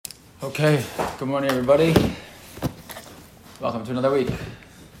Okay, good morning everybody. Welcome to another week.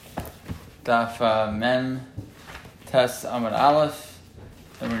 Daf Mem Tes Amud Aleph,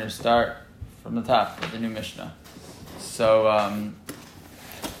 and we're going to start from the top with the new Mishnah. So,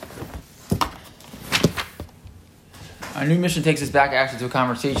 our new Mishnah takes us back actually to a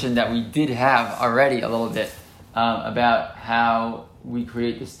conversation that we did have already a little bit about how we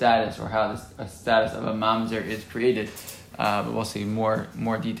create the status, or how a status of a mamzer is created. But we'll see more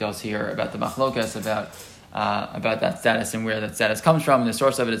details here about the machlokas, about that status and where that status comes from, and the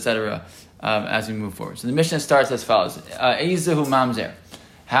source of it, etc. As we move forward. So the Mishnah starts as follows: Eizehu mamzer.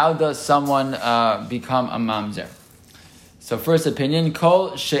 How does someone become a mamzer? So first opinion: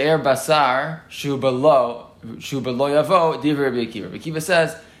 Kol she'er basar shu belo yavo divrei Rabbi Akiva. Rabbi Akiva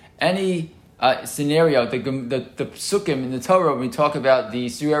says any scenario, the psukim in the Torah, when we talk about the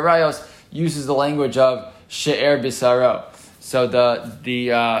Surah Rayos, uses the language of she'er bisaro. So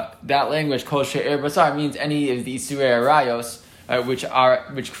that language, kol she'er basar, means any of the Surah Rayos,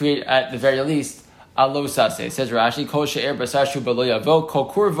 which create at the very least a lo sase. It says Rashi, kol she'er basar shu belo yavo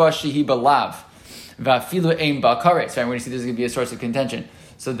kol kurva shehi belav vafilu ein ba kares. Right, we're going to see this is going to be a source of contention.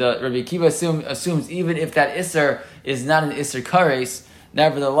 So the Rabbi Akiva assumes even if that isser is not an isser kares,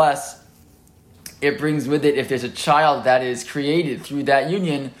 nevertheless it brings with it, if there's a child that is created through that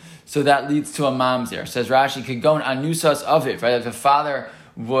union, so that leads to a mamzer. Says Rashi, could go an anusas of it, right? If the father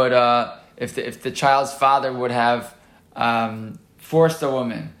would, if the child's father would have forced a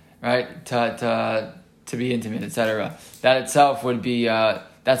woman, right, to be intimate, etc., that itself would be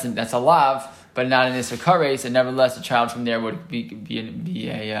that's a lav, but not an isser kares, and nevertheless the child from there would be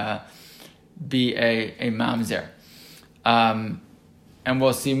a mamzer. And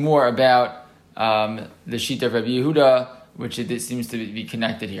we'll see more about the sheet of Rabbi Yehuda, which it seems to be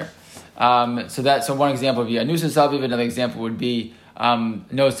connected here. So one example would be Anusa Salviv. Another example would be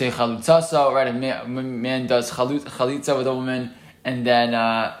no say chalutzaso, right? A man does chalitza with a woman, and then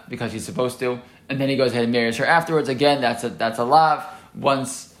because he's supposed to, and then he goes ahead and marries her afterwards. Again, that's a lav.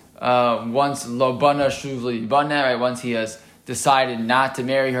 Once lo bana shuv li bana, right? Once he has decided not to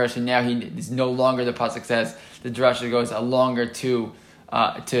marry her, so now he is no longer, the pasuk says, the drasha goes longer to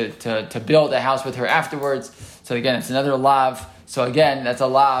build a house with her afterwards. So again, it's another lav. So again, that's a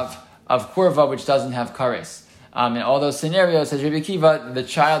lav of kurva, which doesn't have kares. In all those scenarios, says Rabbi Akiva, the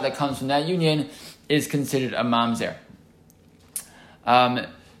child that comes from that union is considered a mamzer.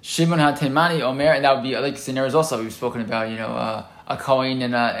 Shimon HaTemani Omer, and that would be like scenarios also we've spoken about. A kohen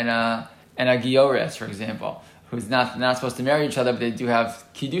and a giores, for example, who's not supposed to marry each other, but they do have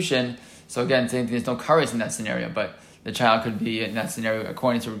kiddushin. So again, same thing. There's no kares in that scenario, but the child could be, in that scenario,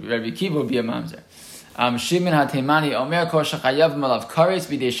 according to Rabbi Akiva, would be a mamzer. Shimon HaTemani Omer Kol Shechayav Malav Kares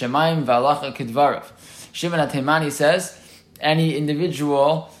B'dei Shemayim V'Halacha K'Dvarav. Shimon HaTemani says any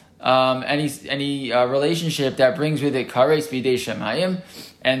individual, any relationship that brings with it Kares B'dei Shemayim,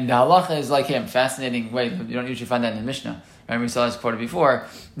 and the halacha is like him. Fascinating way. You don't usually find that in the Mishnah. Right? We saw this quoted before,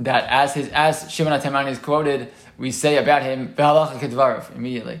 that as Shimon HaTemani is quoted, we say about him V'Halacha K'Dvarav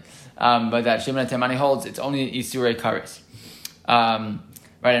immediately. But that Shimon HaTemani holds, it's only Isurei Kares.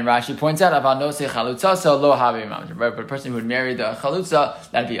 Right, and Rashi points out about no say chalutza, so lo havi mamzer. Right, but a person who would marry the chalutza,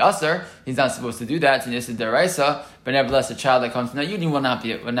 that'd be usher. He's not supposed to do that. It's an deraisa, but nevertheless, a child that comes from that union will not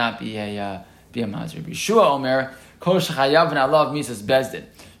be a mamzer. Yeshua Omer kol shechayav and alav misas bezdin.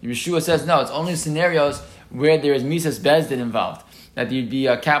 Yeshua says no. It's only scenarios where there is misas bezdin involved that there'd be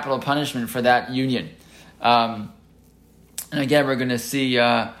a capital punishment for that union. And again, we're going to see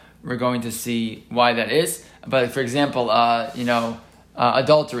why that is. But for example,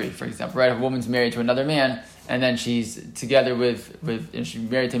 adultery, for example, right? If a woman's married to another man, and then she's together and she's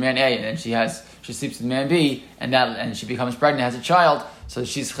married to man A, and then she sleeps with man B, and she becomes pregnant, has a child. So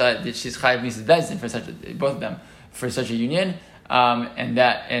she's chayav misas bezdin for both of them for such a union, and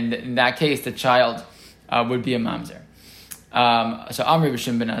in that case, the child would be a mamzer. So Amri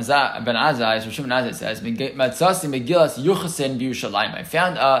B'Shim ben Azai, B'Shim ben Azai says, Matzasi Megillas Yuchasin B'Yushalayim. I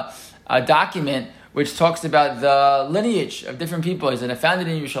found a document which talks about the lineage of different people, and I found it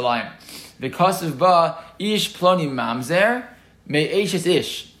in Yerushalayim. Because of ba ish ploni mamzer me eshes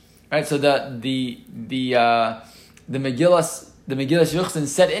ish. Right, so the Megillas Yuchsin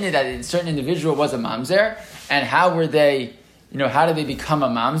said in it that a certain individual was a mamzer, and how did they become a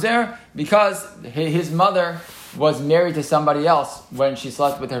mamzer? Because his mother was married to somebody else when she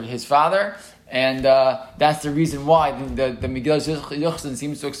slept with his father, and that's the reason why the Megillas Yuchsin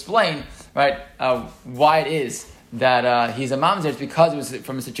seems to explain, right, why it is that he's a mamzer. It's because it was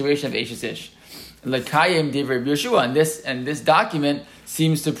from a situation of eshes ish. L'kayim divrei Yeshua, and this document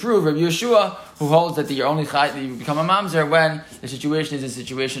seems to prove Rabbi Yeshua, who holds that you're only that you become a mamzer when the situation is a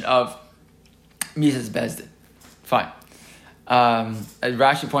situation of Mises Bezdin. Fine. As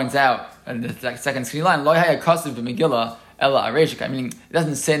Rashi points out in the second screen line, Lo haya kasuv b'Megillah ela areshika. I mean, it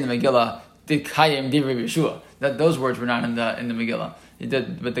doesn't say in the Megillah Dikayim Div Rabbi Yeshua. That those words were not in the Megillah.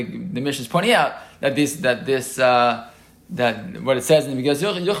 But the Mishnah is pointing out that what it says in the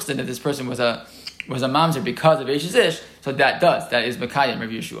Megillah Yuchsin, that this person was a mamzer because of Eish Ish. So that is Mekayim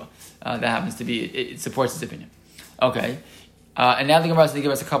Rabbi Yeshua. That happens to be, it supports his opinion. Okay. And now the Gemara is going to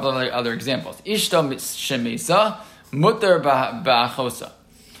give us a couple of other examples. Ishto shemesa mutter ba'achosa.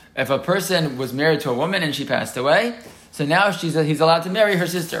 If a person was married to a woman and she passed away, so now he's allowed to marry her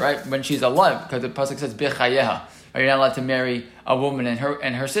sister, right? When she's alive, because the pasuk says bichayeha. You're not allowed to marry a woman and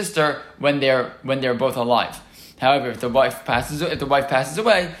her sister when they're both alive. However, if the wife passes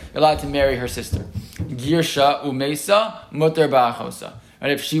away, you're allowed to marry her sister. Girsha umesa mutter ba'achosa.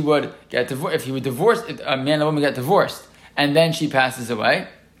 Right? If he would divorce, if a man and a woman get divorced, and then she passes away,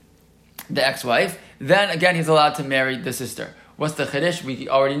 the ex-wife, then again he's allowed to marry the sister. What's the chiddush? We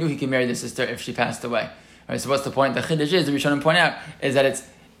already knew he could marry the sister if she passed away. Right, so what's the point? The chiddush is, the Rishonim point out, is that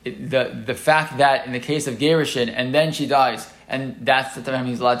the fact that in the case of Gerushin, and then she dies, and that's the time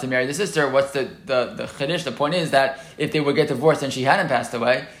he's allowed to marry the sister. What's the chiddush? The point is that if they would get divorced and she hadn't passed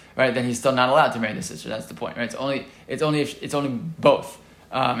away, right, then he's still not allowed to marry the sister. That's the point. Right? It's only both.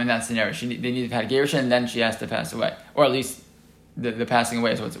 In that scenario, they need to have had Gerushin, and then she has to pass away, or at least the passing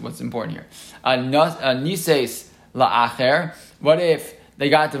away is what's important here. Nises la'acher. What if they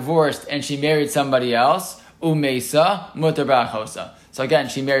got divorced and she married somebody else? Umesa mutar ba'achosa. So again,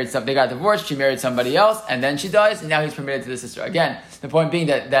 they got divorced, she married somebody else, and then she dies, and now he's permitted to the sister. Again, the point being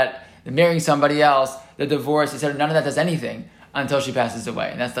that marrying somebody else, the divorce, he said none of that does anything until she passes away.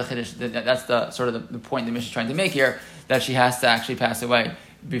 And that's the chiddush, that's the sort of the point the Mishnah is trying to make here, that she has to actually pass away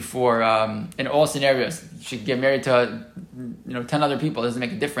before, in all scenarios. She could get married to 10 other people, it doesn't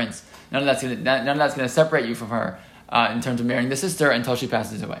make a difference. None of that's going to separate you from her in terms of marrying the sister until she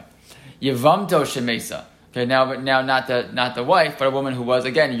passes away. Yevamto shemesa. Okay, now not the wife, but a woman who was,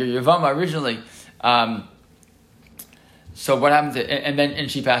 again, your Yevama originally. So what happens?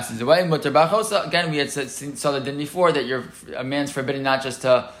 And she passes away. Mutar ba'achosa. Again, we had saw the din before that a man's forbidden not just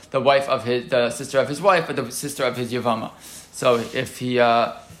to the wife of the sister of his wife, but the sister of his Yevama. So if he,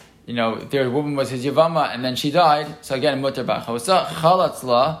 if their woman was his Yevama and then she died, so again, mutar ba'achosa.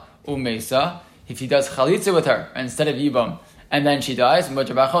 Chalatzla umesa. If he does chalitza with her instead of Yibam, and then she dies,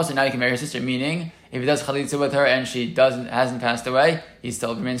 mutar ba'achosa. Now he can marry her sister. Meaning, if he does chalitza with her and she hasn't passed away, he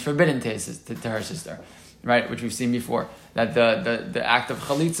still remains forbidden to her sister. Right, which we've seen before, that the act of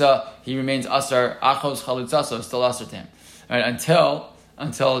chalitza, he remains asar, achos chalitza, so it's still asar to him, right, until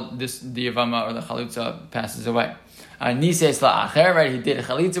the Yevama or the chalitza passes away. Nises la'acher, right, he did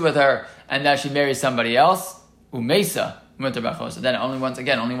chalitza with her, and now she marries somebody else, umesa, mutar ba'achosa. Then only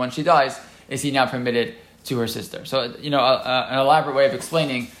once she dies, is he now permitted to her sister. So, an elaborate way of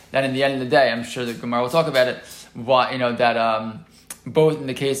explaining that in the end of the day, I'm sure the Gemara will talk about it, why, that both in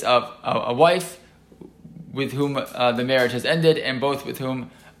the case of a wife, with whom the marriage has ended, and both with whom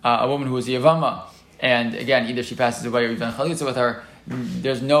a woman who is a Yevama, and again, either she passes away or you've done chalitza with her,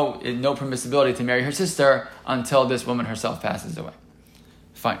 there's no permissibility to marry her sister until this woman herself passes away.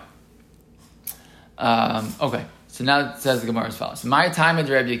 Fine. Okay, so now it says the Gemara as follows. My time with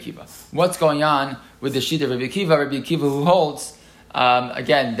Rabbi Akiva. What's going on with the sheet of Rabbi Akiva? Rabbi Akiva, who holds,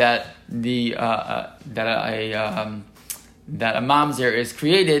 again, that a mamzer is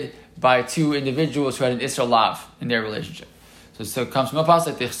created by two individuals who had an Isra Lav in their relationship. So it comes from a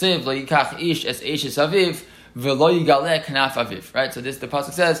pasuk, Tichsiv, Lo yikach ish es eshes aviv, v'lo yigaleh knaf aviv. Right? So the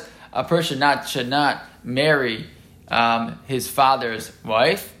pasuk says, a person should not marry his father's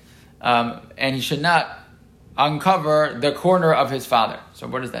wife, and he should not uncover the corner of his father. So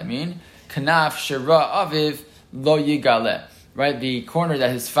what does that mean? Knaf shira aviv, lo yigaleh. Right? The corner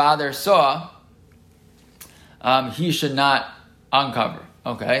that his father saw, he should not uncover.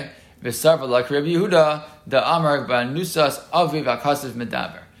 Okay? V'sarva like Rabbi Yehuda, the Amar b'nusas aviv akasiv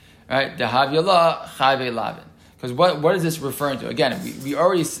medaber, right? The havyala chayve lavin. Because what is this referring to? Again, we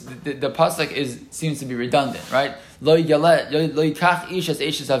already the pasuk seems to be redundant, right? Lo yikach ish es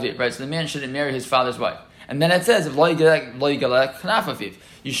eshes aviv, right? So the man shouldn't marry his father's wife, and then it says if lo yigaleh knaf aviv,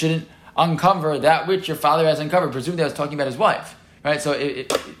 you shouldn't uncover that which your father has uncovered. Presumably, I was talking about his wife, right? So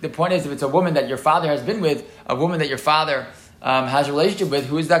the point is, if it's a woman that your father has been with, a woman that your father has a relationship with,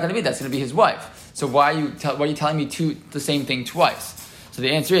 who is that going to be? That's going to be his wife. So why are you telling me the same thing twice? So the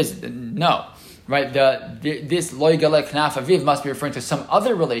answer is no, right? This lo yigaleh knaf aviv must be referring to some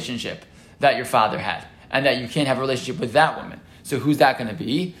other relationship that your father had, and that you can't have a relationship with that woman. So who's that going to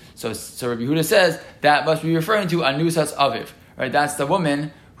be? So Rabbi Yehuda says that must be referring to Anusas Aviv, right? That's the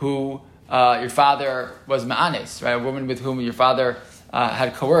woman who your father was ma'anes, right? A woman with whom your father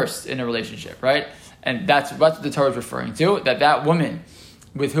had coerced in a relationship, right? And that's what the Torah is referring to, that woman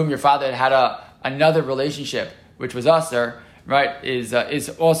with whom your father had another relationship, which was Aser, right, is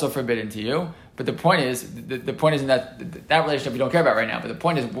also forbidden to you. But the point is, the point isn't that relationship we don't care about right now. But the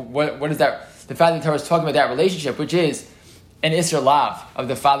point is, what is that? The fact that the Torah is talking about that relationship, which is an Isser Lav of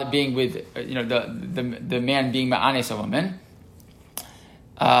the father being with, the man being ma'anes a woman,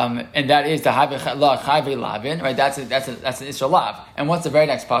 and that is the Chayve Lavin, right? That's an Isser Lav. And what's the very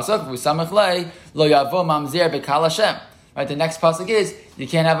next pasuk? V'samach lei lo yavo mamzer bekal Hashem. Right. The next pasuk is you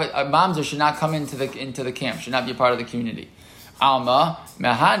can't have a mamzer should not come into the camp, should not be a part of the community. Alma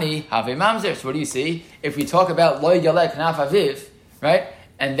mahani have mamzer. So what do you see? If we talk about lo yalek naf aviv, right,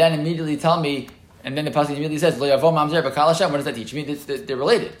 and then immediately tell me, and then the pasuk immediately says lo yavo mamzer bekal Hashem. What does that teach me? They're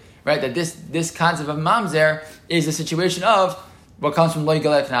related, right? That this concept of mamzer is a situation of what comes from lo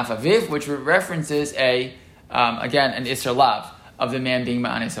yalek naf aviv, which references again an isser lav of the man being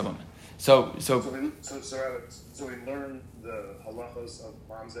ma'anes a woman. So we learn the halachos of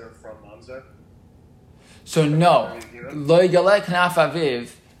mamzer from mamzer. So no, lo yalek naf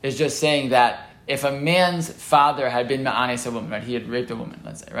aviv is just saying that if a man's father had been ma'anes a woman, right, he had raped a woman,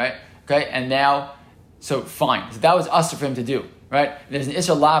 let's say, right, okay, and now, so fine, so that was usher for him to do, right? There's an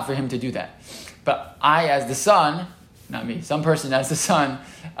isser lav for him to do that, but I, as the son, not me, some person as the son,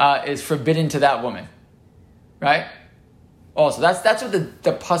 is forbidden to that woman, right? Also, that's what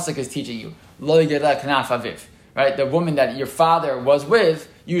the pasuk is teaching you. Lo yalek naf aviv. Right, the woman that your father was with,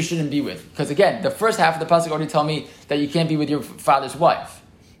 you shouldn't be with. Because again, the first half of the pasuk already tell me that you can't be with your father's wife.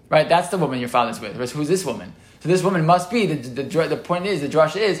 Right, that's the woman your father's with. Who's this woman? So this woman must be, the point is, the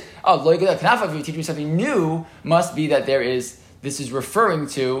drasha is, lo yalek naf aviv, teach me something new, must be that this is referring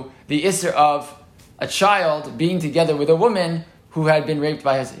to the isser of a child being together with a woman who had been raped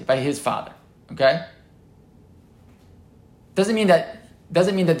by his father. Okay? Doesn't mean that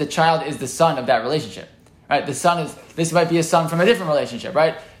the child is the son of that relationship. Right, this might be a son from a different relationship,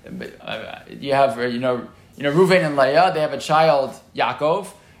 right? You have Reuven and Leah, they have a child, Yaakov,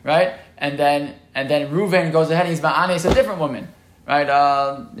 right? And then Reuven goes ahead and he's ma'anes a different woman, right?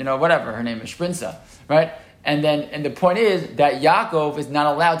 Whatever her name is, Shprinza, right? And the point is that Yaakov is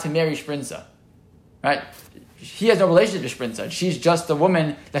not allowed to marry Shprinza, right? He has no relationship to Shprinza. She's just the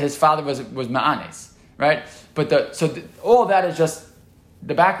woman that his father was ma'anes, right? But all of that is just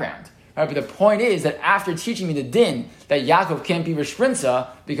the background. Right, but the point is that after teaching me the din that Yaakov can't be with Shprinza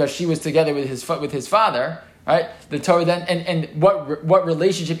because she was together with his father, right? The Torah then and what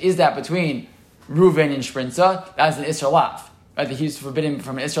relationship is that between Reuven and Shprinza? That's an Isser Lav, right? That he's forbidden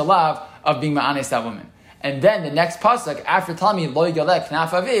from an Isser Lav of being ma'anes that woman. And then the next pasuk after telling me lo yalek naf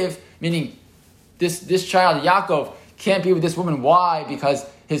aviv, meaning this child Yaakov can't be with this woman. Why? Because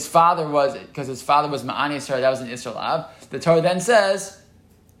his father was ma'anes her. That was an Isser Lav. The Torah then says,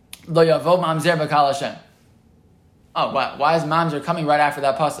 Lo yavo mamzer b'kal Hashem. Oh, why is mamzer coming right after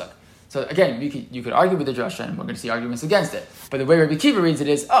that pasuk? So again, you could argue with the drasha, and we're going to see arguments against it. But the way Rabbi Kiva reads it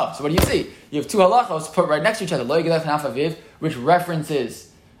is, so what do you see? You have two halachos put right next to each other, lo yigdach naf aviv, which references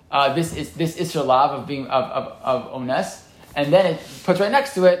this isser lav of being of ones, and then it puts right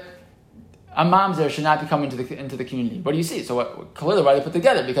next to it, a mamzer should not be coming into the community. What do you see? So clearly, why they put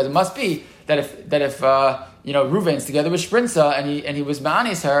together? Because it must be that if Reuven's together with Shprinza and he was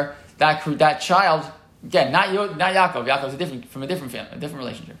ma'anes her, that child, again, not Yaakov. Yaakov's from a different family, a different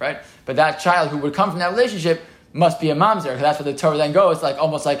relationship, right? But that child who would come from that relationship must be a mamzer, because that's where the Torah then goes, like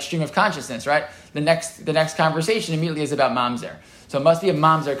almost like stream of consciousness, right? The next conversation immediately is about mamzer. So it must be a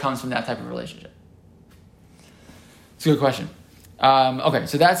mamzer comes from that type of relationship. It's a good question. Okay,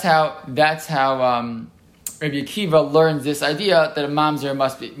 so that's how Rabbi Akiva learns this idea that a mamzer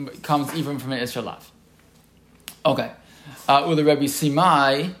comes even from an Isser Lav. Okay, Ula Rabbi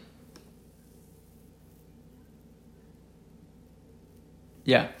Simai.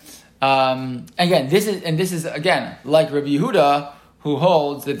 Yeah. Again, this is again like Rabbi Yehuda, who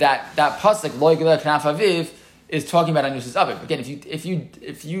holds that pasuk lo yigdach knaf aviv is talking about Anusas Aviv. Again,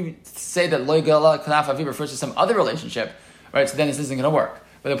 if you say that lo yigdach knaf aviv refers to some other relationship, right? So then this isn't going to work.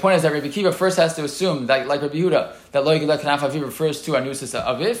 But the point is that Rabbi Akiva first has to assume that, like Rabbi Yehuda, that lo yigdach knaf aviv refers to Anusas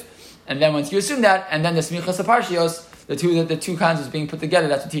Aviv, and then once you assume that, and then the smichas aparshios, the two concepts being put together,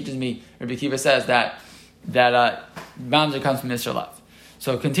 that's what teaches me. Rabbi Akiva says that mamzer comes from Isser Lav.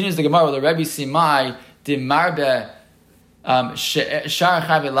 So it continues the Gemara with the Rebbe Simai de Marbe Shar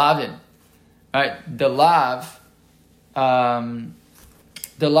Chavi Lavin, right? The lav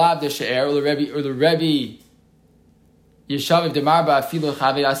de She'er or the Rebbe Yeshaviv demarba afilu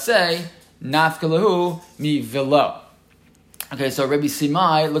chavi aseh nafkalahu mi velo. Okay, so Rabbi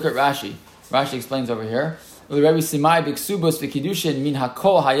Simai, look at Rashi. Rashi explains over here. Rabbi Simai biksubos v'kiddushin min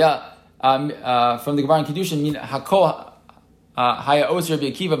hakol haya from the Gemara in Kiddushin min hakol haya os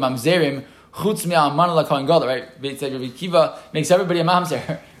Rabbi Akiva mamzerim chutz me'alman lakohen gadol. Right, Rabbi Akiva makes everybody a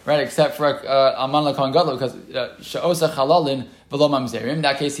mamzer, right, except for alman lakohen gadol because she'osa chalalin v'lo mamzerim. In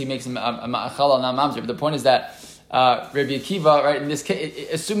that case, he makes him a chalal, not mamzer. But the point is that Rabbi Akiva, right, in this case,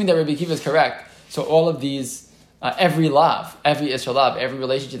 assuming that Rabbi Akiva is correct, so all of these. Every lav, every Isra lav, every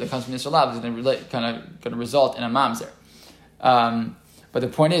relationship that comes from Isra lav is going to result in a mamzer. But the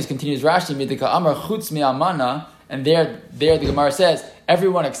point is, continues Rashi, Midika Amar Chutz Mi Amana, and there the Gemara says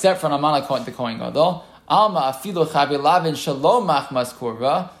everyone except for an Amana the Kohen Gadol, Alma Afilu Chavi Lavin Shalom Machmas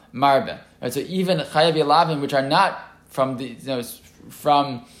Kurva Marbe. Right, so even Chavi Lavin, which are not from the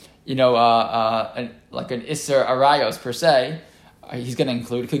like an Isser Arayos per se, he's going to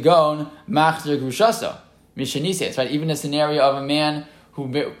include Kagon Machzer Grushaso. Mishanises, right? Even a scenario of a man who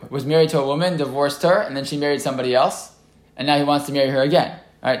was married to a woman, divorced her, and then she married somebody else, and now he wants to marry her again.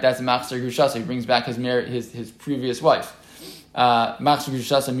 Right? That's a machzer grushasa. He brings back his previous wife. Machzer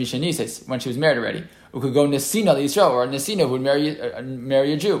grushasa mishanises, when she was married already. Who could go nesina l'Yisrael, or nesina who would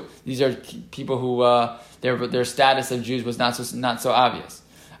marry a Jew. These are people who their status of Jews was not so obvious.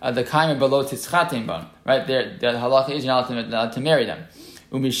 The kaim below titzchatim bon, right? The halacha is you're not allowed to marry them.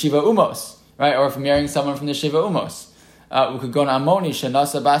 Umishiva umos. Right, or if marrying someone from the Shiva Umos, we could go on Amoni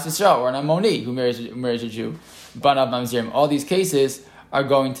Shanasa Bas Yisrael, or an Amoni who marries a Jew. Banav Mamzerim. All these cases are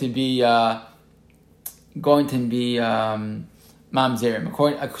going to be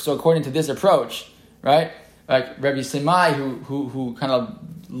Mamzerim. So according to this approach, right, like Rabbi Simai, who kind of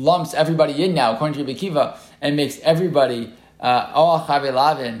lumps everybody in now, according to Rabbi Kiva, and makes everybody all Chavi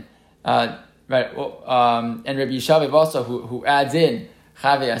Lavin, right, and Rabbi Yishaviv also, who adds in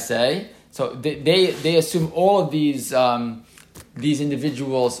Chavi Aseh. So they assume all of these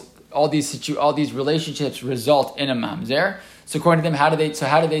individuals, all these relationships result in a mamzer. So according to them, how do they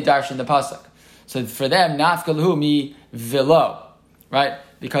darshan the pasuk? So for them, nafkalu mi velo, right?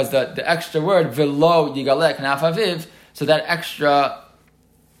 Because the extra word velo yigalek nafaviv. So that extra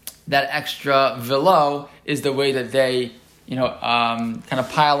velo is the way that they kind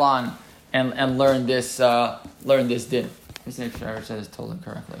of pile on and learn this din. Let's make sure I said this totally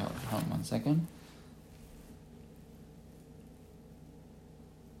correctly. Hold on 1 second.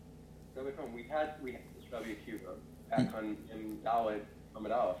 We had this Rabbi Akiva back on Dalet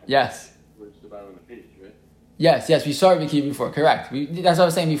Amud Aleph. Yes. We're just about on the page, right? Yes, we saw Rabbi Akiva before. Correct. That's what I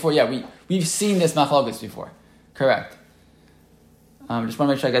was saying before. Yeah, we've seen this machlokes before. Correct. Just want to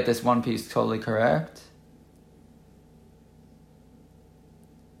make sure I get this one piece totally correct.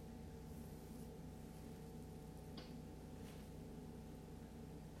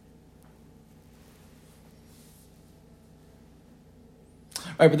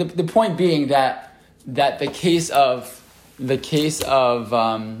 Right, but the point being that the case of lo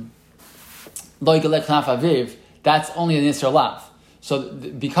yigalek knaf aviv, that's only an Isser lav. So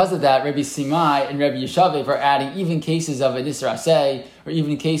because of that, Rabbi Simai and Rabbi Yeshaviv are adding even cases of an Isser aseh, or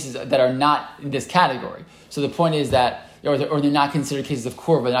even cases that are not in this category. So the point is that, or they're not considered cases of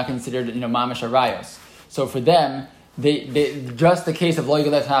korban, they're not considered mamash arayos. So for them, they just the case of lo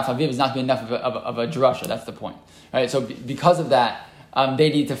yigalek knaf aviv is not going to be enough of a drasha. That's the point. Right. So because of that. They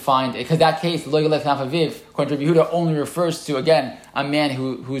need to find, because that case, lo yigalek knaf aviv, according to Rabbi Yehuda, only refers to, again, a man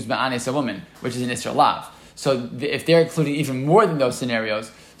who's ma'anes a woman, which is an Isser lav. So if they're including even more than those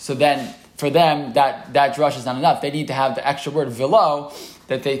scenarios, so then for them, that drush is not enough. They need to have the extra word velo,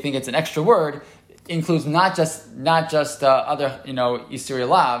 that they think it's an extra word, includes not just other, Isser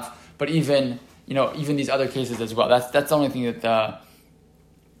lav, but even these other cases as well. That's the only thing that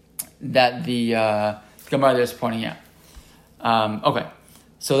the Gemara there is pointing out. Okay,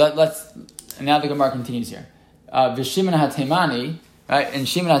 so now the Gemara continues here. V'Shimon HaTemani, right? And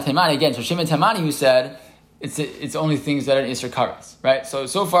Shimon HaTemani again. So Shimon HaTemani, who said it's only things that are in Isser Karas, right?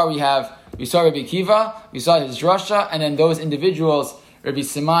 So far we saw Rabbi Akiva, we saw his drasha, and then those individuals, Rabbi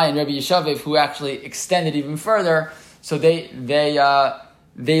Simai and Rabbi Yeshaviv, who actually extended even further. So they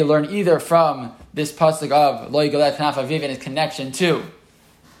learn either from this pasuk of lo yigalek knaf aviv and its connection to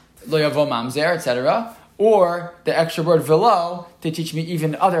lo yavo mamzer, etc. Or the extra word velo to teach me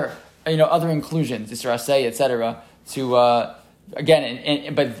even other inclusions, Isra Aseh, etc. To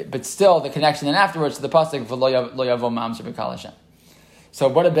again, but still the connection then afterwards to the pasuk velo yavo mamzer b'kal Hashem. So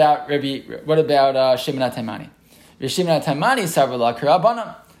what about Shimon HaTemani? Shimon HaTemani savrla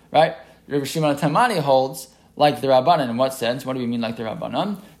k'Rabbanan, right? Rabbi Shimon HaTemani holds like the Rabbanan. In what sense? What do we mean like the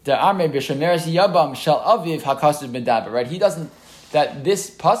Rabbanan? The Amre b'shemeres Yabam shall aviv hakasud medaber. Right? He doesn't. That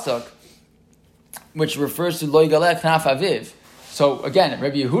this pasuk, which refers to lo yigaleh knaf aviv. So again,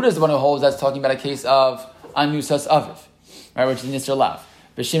 Rabbi Yehuda is the one who holds that's talking about a case of anusas aviv, right? Which is Nisr Lav.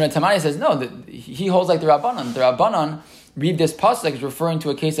 But Shimon Tamani says no. That he holds like the Rabbanon. The Rabbanon read this pasuk as referring to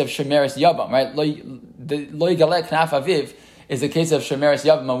a case of shemeres Yabam, right? Lo yigaleh knaf aviv is a case of shemeres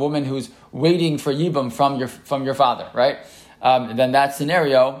Yabam, a woman who's waiting for Yibam from your father, right? Then that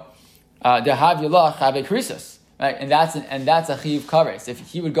scenario, dehav yulach have krisis, right? And that's a chiv kares. If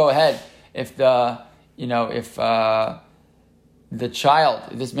he would go ahead, if this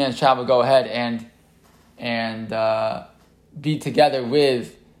man's child would go ahead and be together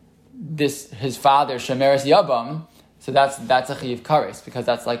with his father shemeres Yabam, so that's a chiv kares, because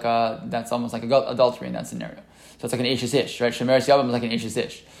that's almost like adultery in that scenario. So it's like an Ashes Ish, right? Shemeres Yabam is like an Ashes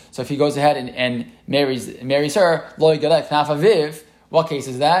Ish. So if he goes ahead and marries her, lo yigaleh knaf aviv, what case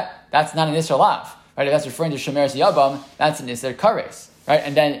is that? That's not an Isser Lav, right? If that's referring to Shemeres Yabam, that's an Isser Kares, right?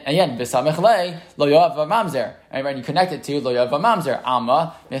 And then again, b'samech lei lo yav mamzer, and when you connect it to lo yav mamzer,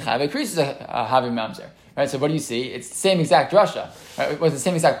 alma mechav krisis having mamzer, right? So what do you see? It's the same exact drasha, right? It was the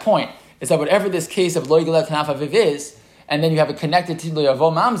same exact point. Is that whatever this case of lo yigaleh knaf aviv is, and then you have it connected to lo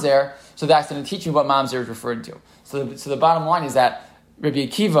yavo mamzer, so that's going to teach you what mamzer is referred to. So the bottom line is that Rabbi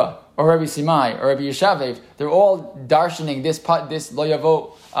Akiva or Rabbi Simai or Rabbi Yeshavev, they're all darshaning this lo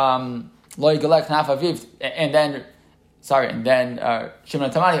yavo lo yigaleh knaf aviv, and then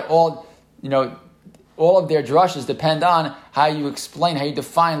Shimon Tamani. All of their drushes depend on how you explain, how you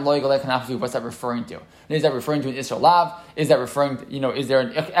define lo yigaleh knaf aviv. What's that referring to? Is that referring to an Isser Lav? Is that referring to, is there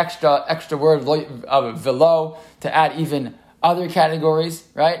an extra word of velo to add even other categories,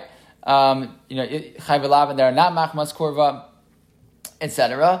 right? Chayv Lav and they're not machmas korva,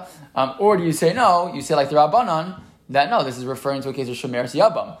 etc. Or do you say no? You say like the Rabbanon that no, this is referring to a case of shemeres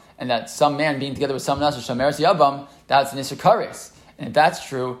Yabam, and that some man being together with someone else is shemeres Yabam. That's an Isser Kares, and if that's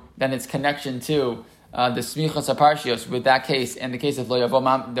true, then its connection to the smichos aparshios with that case and the case of the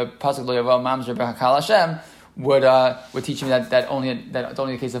pasuk lo yavo mamzer b'hakal Hashem would teach me that only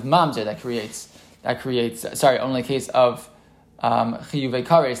the case of mamzer only the case of chiyuvei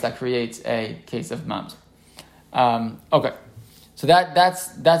kares that creates a case of mamzer. Okay, so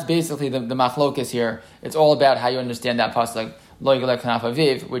that's basically the machlokes here. It's all about how you understand that pasuk lo yigaleh knaf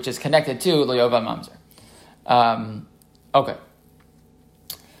aviv, which is connected to lo yavo mamzer. Okay.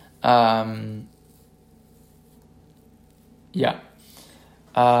 Yeah.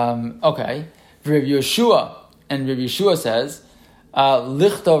 Okay. Rabbi Yeshua says,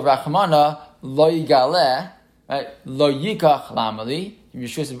 "Lichtov Rachmana lo yigaleh, right? Lo yikach lamali." Rabbi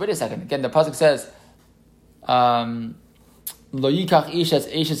Yeshua says, "Wait a second." Again, the pasuk says, "Lo yikach ish as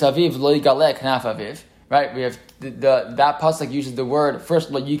aviv lo yigaleh knaf aviv." Right? We have that pasuk uses the word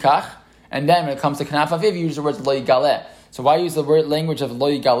first lo yikach, and then when it comes to knaf aviv, you use the word lo yigaleh. So why use the word language of lo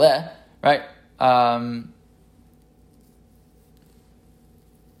yigaleh? Right?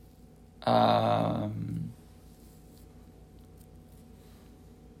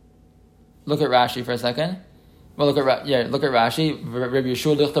 Look at Rashi for a second. Well, look at Rashi. Rabbi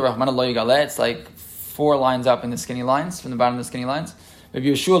Yeshua lichta Rahmana lo yigaleh. It's like 4 lines up in the skinny lines, from the bottom of the skinny lines. Rabbi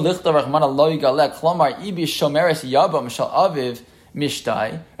Yeshua lichta Rahmana lo yigaleh. Klomar ibi shomeres Yabam shal aviv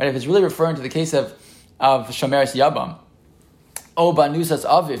mishtai. Right? If it's really referring to the case of shomeres Yabam, o ba nusas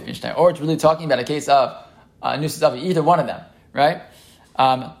aviv mishtai, or it's really talking about a case of nusas aviv, either one of them, right?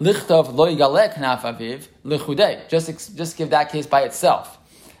 Lichtov lo yigaleh knaf aviv lichudei. Just give that case by itself.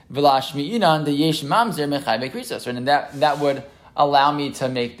 V'lashmi'inan de yesh mamzer mechayve krisos. And that would allow me to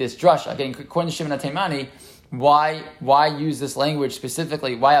make this drush. Again, according to Shimon HaTeimani, why use this language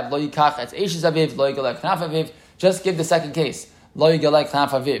specifically? Why have lo yikach as eshes aviv lo yigaleh knaf aviv? Just give the second case lo yigaleh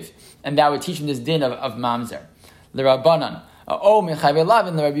knaf aviv, and that would teach him this din of mamzer. The Rabbanan. Mechayve lav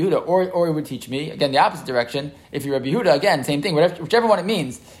in the Rabbi Yehuda, or it would teach me again the opposite direction. If you're Rabbi Yehuda, again same thing. Whichever one it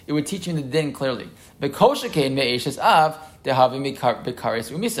means, it would teach me the din clearly. The koshakein me'eshes av dehavim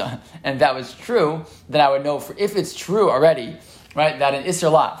bekaris umisa, and if that was true, then I would know. If it's true already, right, that an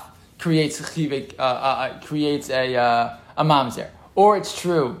Isser Lav creates a mamzer, or it's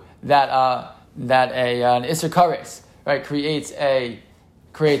true that an Isser Kares, right, creates a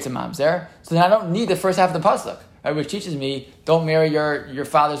mamzer. So then I don't need the first half of the pasuk. Right, which teaches me don't marry your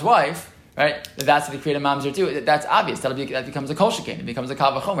father's wife, right? That's going to create a mamzer too. That's obvious. That becomes a kol shekain. It becomes a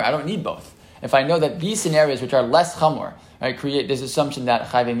kav v'chomer. I don't need both. If I know that these scenarios, which are less chamor, right, create this assumption that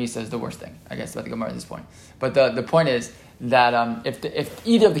chayve misa is the worst thing. I guess about the Gemara at this point. But the point is that if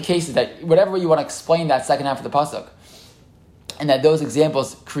either of the cases, that whatever you want to explain that second half of the pasuk, and that those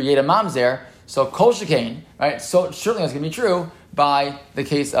examples create a mamzer, so kol shekain, right? So certainly it's going to be true. by the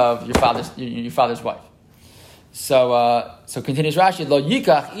case of your father's wife. So continues Rashi, Lo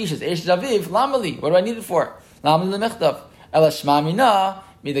yikach ishes eshes aviv lamali. What do I need it for? Lamali lemichtav. Ela shma mina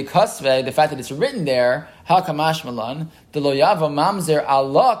mida kasve. The fact that it's written there, hakamash malan the lo yavo mamzer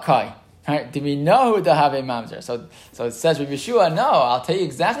Allah kai. Right? Do we know who to have a mamzer? So it says with Yeshua, no, I'll tell you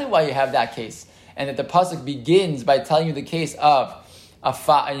exactly why you have that case, and that the pasuk begins by telling you the case of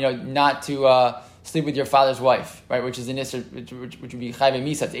not to sleep with your father's wife, right? Which is an isser, which would be chayve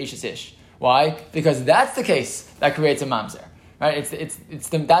misa to eshes ish. Why? Because that's the case that creates a mamzer, right?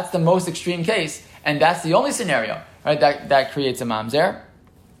 That's the most extreme case, and that's the only scenario, right? That creates a mamzer.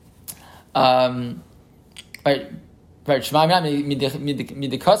 Right. Shema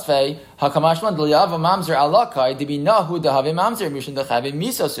midikosvei hakamashman d'liyava mamzer alakai dibinahu dehave mamzer mishun dechave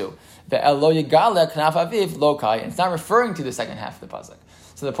misosu ve'elo yigale knaf aviv lokai. It's not referring to the second half of the pasuk.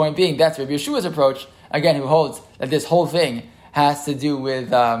 So the point being, that's Rabbi Yeshua's approach again, who holds that this whole thing has to do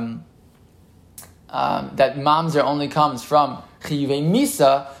with that mamzer only comes from chiyuvei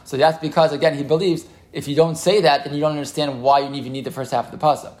misa. So that's because again he believes if you don't say that, then you don't understand why you even need the first half of the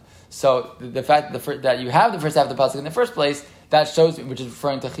pasuk. So the fact that you have the first half of the pasuk in the first place, that shows, which is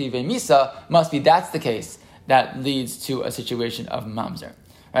referring to chiyuvei misa, must be that's the case that leads to a situation of mamzer.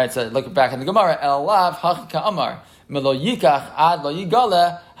 Right. So look back in the Gemara. El lav hachika amar melo yikach ad lo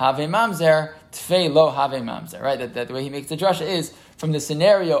yigale have mamzer tfei lo have mamzer. Right. That the way he makes the drasha is from the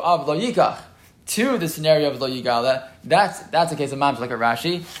scenario of lo yikach to the scenario of lo yigale. That's the case of mamzer. Like a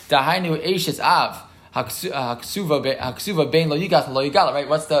Rashi. Dahainu eshes av. Haksuva bein lo yigach and lo yigala, right?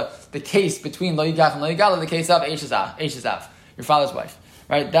 What's the case between lo yigach and lo yigala? The case of eshes av, your father's wife,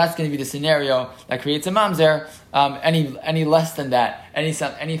 right? That's going to be the scenario that creates a mamzer. Any less than that,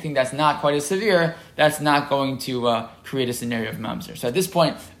 anything that's not quite as severe, that's not going to create a scenario of mamzer. So at this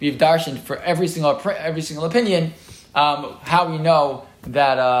point, we've darshaned for every single opinion how we know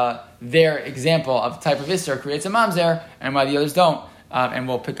that their example of type of isser creates a mamzer and why the others don't, and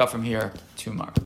we'll pick up from here tomorrow.